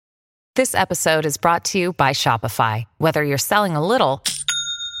This episode is brought to you by Shopify. Whether you're selling a little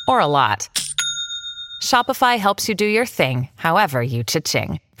or a lot, Shopify helps you do your thing, however you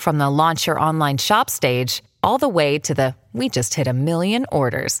cha-ching. From the launch your online shop stage, all the way to the we just hit 1 million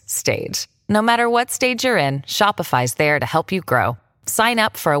orders stage. No matter what stage you're in, Shopify's there to help you grow. Sign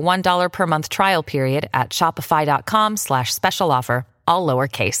up for a $1 per month trial period at shopify.com/special offer, all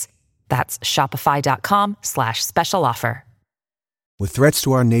lowercase. That's shopify.com/special offer. With threats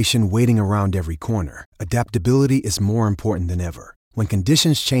to our nation waiting around every corner, adaptability is more important than ever. When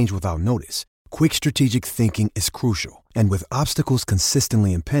conditions change without notice, quick strategic thinking is crucial. And with obstacles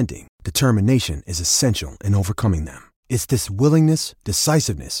consistently impending, determination is essential in overcoming them. It's this willingness,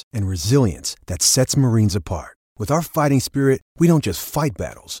 decisiveness, and resilience that sets Marines apart. With our fighting spirit, we don't just fight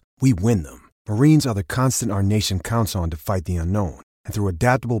battles, we win them. Marines are the constant our nation counts on to fight the unknown. And through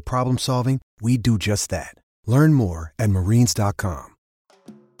adaptable problem solving, we do just that. Learn more at marines.com.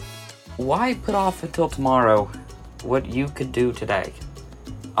 Why put off until tomorrow what you could do today?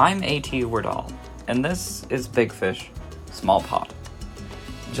 I'm A.T. Wardall, and this is Big Fish, Small Pot.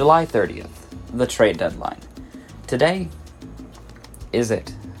 July 30th, the trade deadline. Today is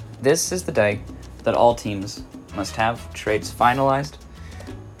it. This is the day that all teams must have trades finalized,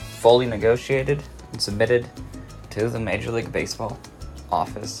 fully negotiated, and submitted to the Major League Baseball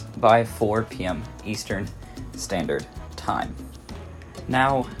office by 4 p.m. Eastern Standard Time.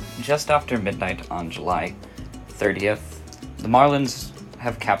 Now, just after midnight on July 30th, the Marlins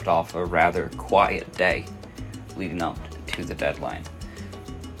have capped off a rather quiet day leading up to the deadline.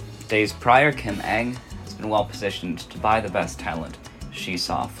 Days prior, Kim Ng has been well positioned to buy the best talent she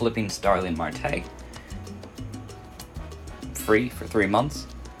saw, flipping Starling Marte free for 3 months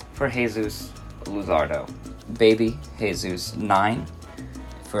for Jesus Luzardo. Baby Jesus 9,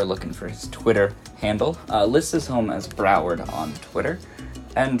 if we're looking for his Twitter handle, lists his home as Broward on Twitter.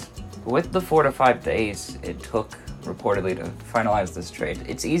 And with the 4 to 5 days it took reportedly to finalize this trade,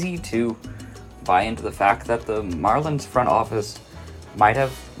 it's easy to buy into the fact that the Marlins front office might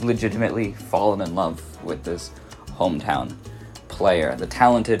have legitimately fallen in love with this hometown player. The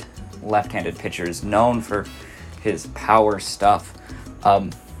talented left-handed pitcher is known for his power stuff,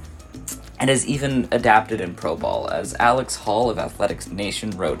 and has even adapted in pro ball. As Alex Hall of Athletics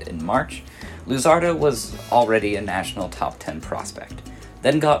Nation wrote in March, Luzardo was already a national top 10 prospect,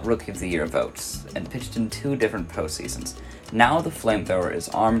 then got Rookie of the Year votes, and pitched in 2 different postseasons. Now the flamethrower is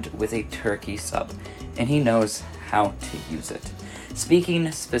armed with a turkey sub, and he knows how to use it.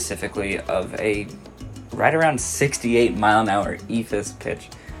 Speaking specifically of a right around 68-mile-an-hour eephus pitch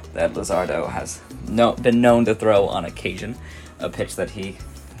that Luzardo has been known to throw on occasion, a pitch that he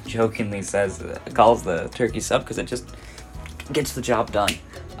jokingly calls the turkey sub because it just gets the job done.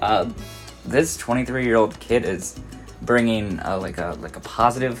 This 23-year-old kid is bringing like a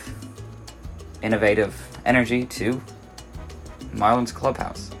positive, innovative energy to Marlins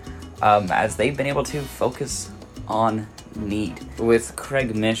clubhouse, as they've been able to focus on need. With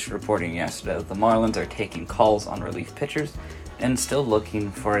Craig Mish reporting yesterday that the Marlins are taking calls on relief pitchers and still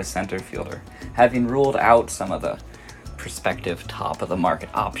looking for a center fielder, having ruled out some of the prospective top-of-the-market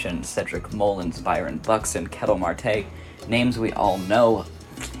options, Cedric Mullins, Byron Buxton, Ketel Marte, names we all know.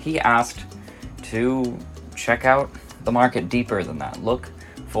 He asked to check out the market deeper than that, look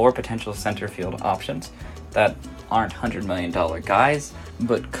for potential center field options that aren't $100 million guys,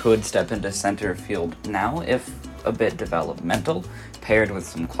 but could step into center field now if a bit developmental, paired with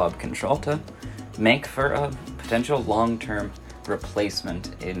some club control to make for a potential long-term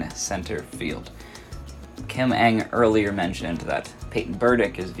replacement in center field. Kim Ng earlier mentioned that Peyton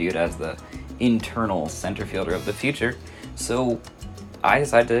Burdick is viewed as the internal center fielder of the future, so I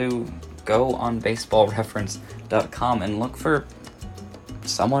decided to go on baseballreference.com and look for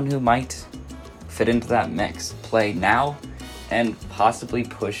someone who might fit into that mix, play now, and possibly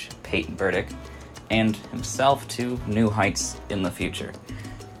push Peyton Burdick and himself to new heights in the future.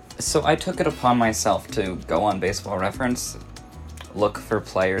 So I took it upon myself to go on Baseball Reference, look for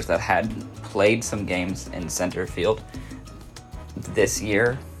players that had played some games in center field this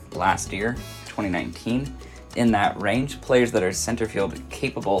year, last year, 2019, in that range, players that are center field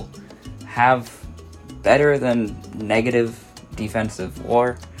capable, have better than negative defensive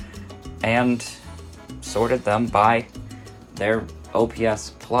WAR, and sorted them by their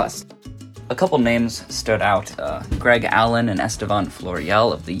OPS plus. A couple names stood out, Greg Allen and Estevan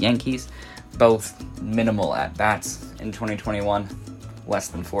Florial of the Yankees, both minimal at-bats in 2021, less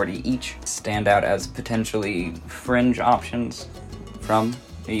than 40 each, stand out as potentially fringe options from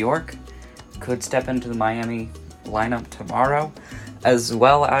New York, could step into the Miami lineup tomorrow, as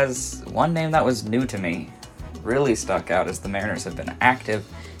well as one name that was new to me, really stuck out as the Mariners have been active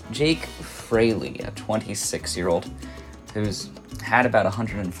Jake Fraley, a 26-year-old who's had about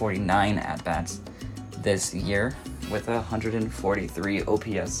 149 at-bats this year with 143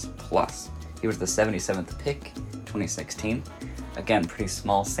 OPS plus. He was the 77th pick, 2016. Again, pretty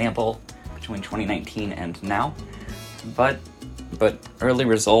small sample between 2019 and now, but early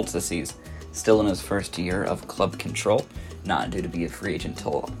results as he's still in his first year of club control, not due to be a free agent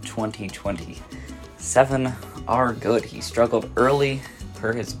until 2027, are good. He struggled early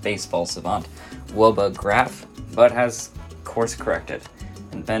per his baseball savant Woba graph, but has course corrected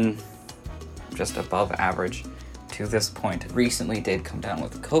and been just above average to this point. Recently did come down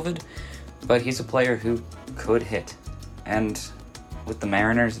with COVID, but he's a player who could hit, and with the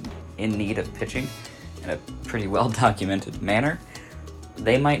Mariners in need of pitching in a pretty well-documented manner,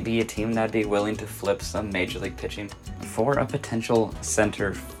 they might be a team that'd be willing to flip some major league pitching for a potential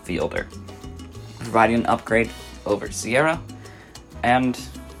center fielder, providing an upgrade over Sierra and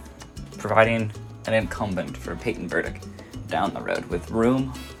providing an incumbent for Peyton Burdick down the road, with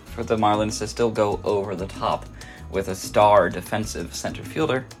room for the Marlins to still go over the top with a star defensive center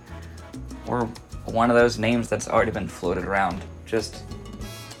fielder, or one of those names that's already been floated around. Just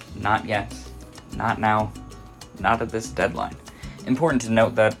not yet, not now, not at this deadline. Important to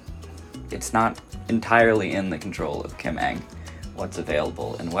note that it's not entirely in the control of Kim Ng what's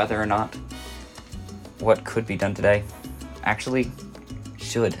available, and whether or not what could be done today actually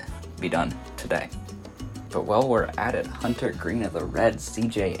should be done today. But while we're at it, Hunter Green of the Reds,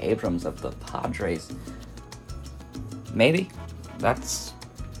 CJ Abrams of the Padres, maybe that's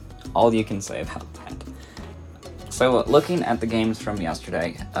all you can say about that. So looking at the games from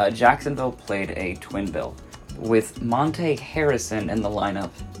yesterday, Jacksonville played a twin bill with Monte Harrison in the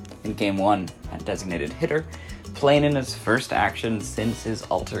lineup in Game 1 at designated hitter, playing in his first action since his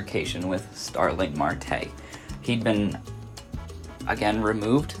altercation with Starling Marte. He'd been, again,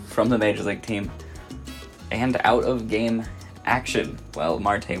 removed from the Major League team and out of game action while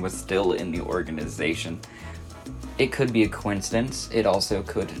Marte was still in the organization. It could be a coincidence. It also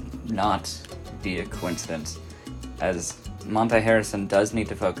could not be a coincidence, as Monte Harrison does need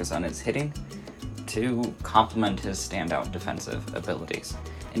to focus on his hitting to complement his standout defensive abilities.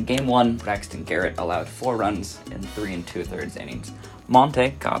 In Game 1, Braxton Garrett allowed 4 runs in 3 2/3 innings.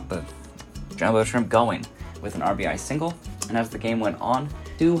 Monte got the Jumbo Shrimp going with an RBI single, and as the game went on,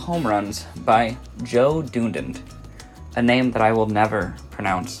 2 home runs by Joe Dundend, a name that I will never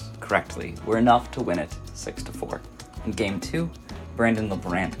pronounce correctly, were enough to win it 6-4. In Game 2, Brandon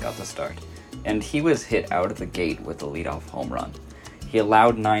LeBrant got the start, and he was hit out of the gate with a leadoff home run. He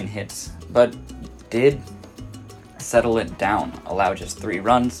allowed 9 hits, but did settle it down, allowed just 3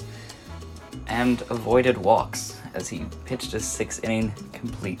 runs, and avoided walks as he pitched a 6-inning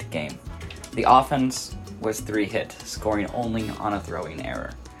complete game. The offense was 3 hit, scoring only on a throwing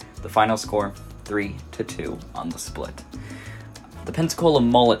error. The final score, 3-2 on the split. The Pensacola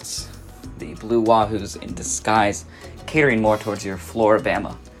Mullets, the Blue Wahoos in disguise, catering more towards your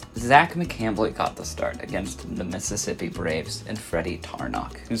Floribama. Zach McCambley got the start against the Mississippi Braves and Freddie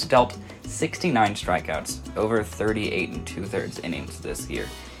Tarnok, who's dealt 69 strikeouts over 38 2/3 innings this year.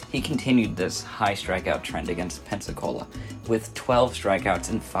 He continued this high strikeout trend against Pensacola with 12 strikeouts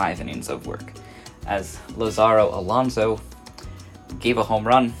in 5 innings of work, as Lazaro Alonso gave a home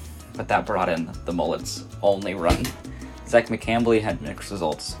run, but that brought in the Mullets' only run. Zach McCambley had mixed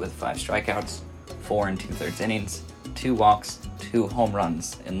results with 5 strikeouts, 4 2/3 innings, 2 walks, 2 home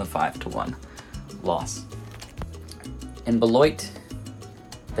runs in the 5-1 loss. In Beloit,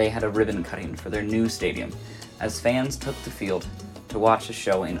 they had a ribbon cutting for their new stadium as fans took the field to watch a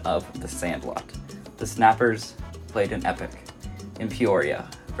showing of The Sandlot. The Snappers played an epic in Peoria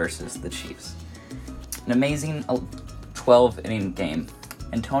versus the Chiefs. An amazing 12-inning game.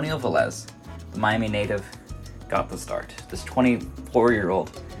 Antonio Velez, the Miami native, got the start. This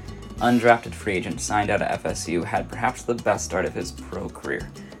 24-year-old undrafted free agent signed out of FSU had perhaps the best start of his pro career,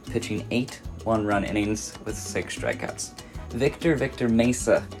 pitching 8 one-run innings with 6 strikeouts. Victor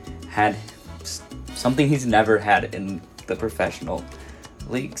Mesa had something he's never had in the professional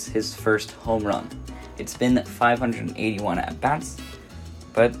leagues, his first home run. It's been 581 at-bats,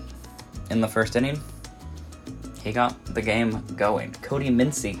 but in the first inning, he got the game going. Cody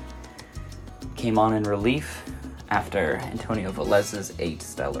Mincy came on in relief after Antonio Velez's 8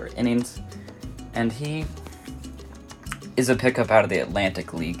 stellar innings, and he is a pickup out of the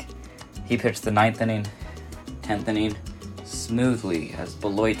Atlantic League. He pitched the 9th inning, 10th inning smoothly as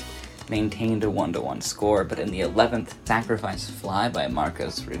Beloit maintained a 1-1 score, but in the 11th, sacrifice fly by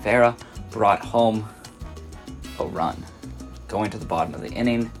Marcos Rivera brought home a run. Going to the bottom of the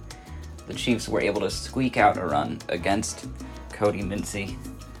inning, the Chiefs were able to squeak out a run against Cody Mincy,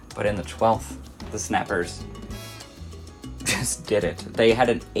 But in the 12th, the Snappers just did it. They had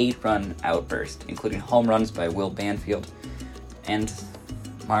an 8-run outburst, including home runs by Will Banfield and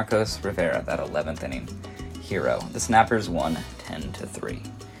Marcos Rivera, that 11th inning hero. The Snappers won 10-3.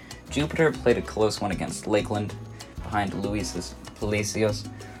 Jupiter played a close one against Lakeland behind Luis Palacios,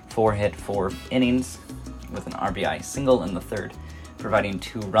 4-hit 4 innings with an RBI single in the 3rd, providing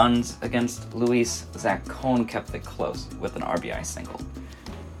 2 runs against Luis. Zach Cohn kept it close with an RBI single.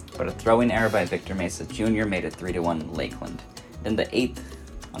 But a throwing error by Victor Mesa Jr. made it 3-1 Lakeland. In the 8th,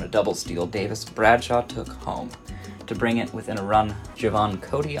 on a double steal, Davis Bradshaw took home to bring it within a run. Javon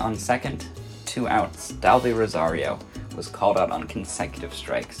Cody on second, 2 outs. Dalby Rosario was called out on consecutive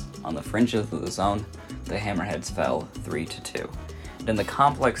strikes. On the fringes of the zone, the Hammerheads fell 3-2. And in the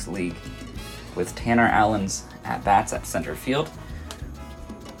Complex League, with Tanner Allen's at-bats at center field,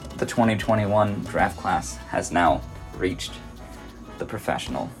 the 2021 draft class has now reached the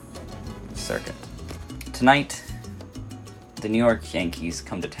professional circuit. Tonight, the New York Yankees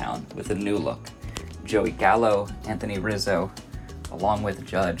come to town with a new look. Joey Gallo, Anthony Rizzo, along with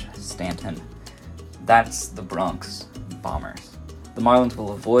Judge Stanton. That's the Bronx Bombers. The Marlins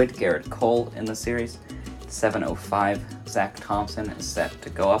will avoid Garrett Cole in the series. 7:05, Zach Thompson is set to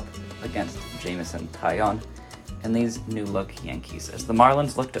go up against Jameson Taillon and these new-look Yankees, as the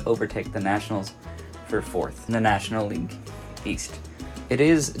Marlins look to overtake the Nationals for 4th in the National League East. It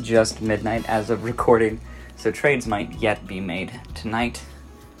is just midnight as of recording, so trades might yet be made tonight.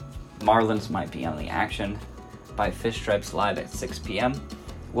 Marlins might be on the action by Fish Stripes Live at 6 p.m.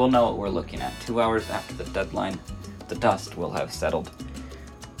 We'll know what we're looking at 2 hours after the deadline. The dust will have settled,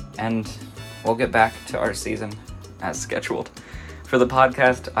 and we'll get back to our season as scheduled. For the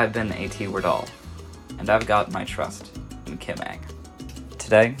podcast, I've been A.T. Wardall, and I've got my trust in Kim Ang.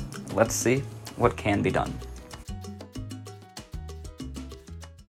 Today, let's see what can be done.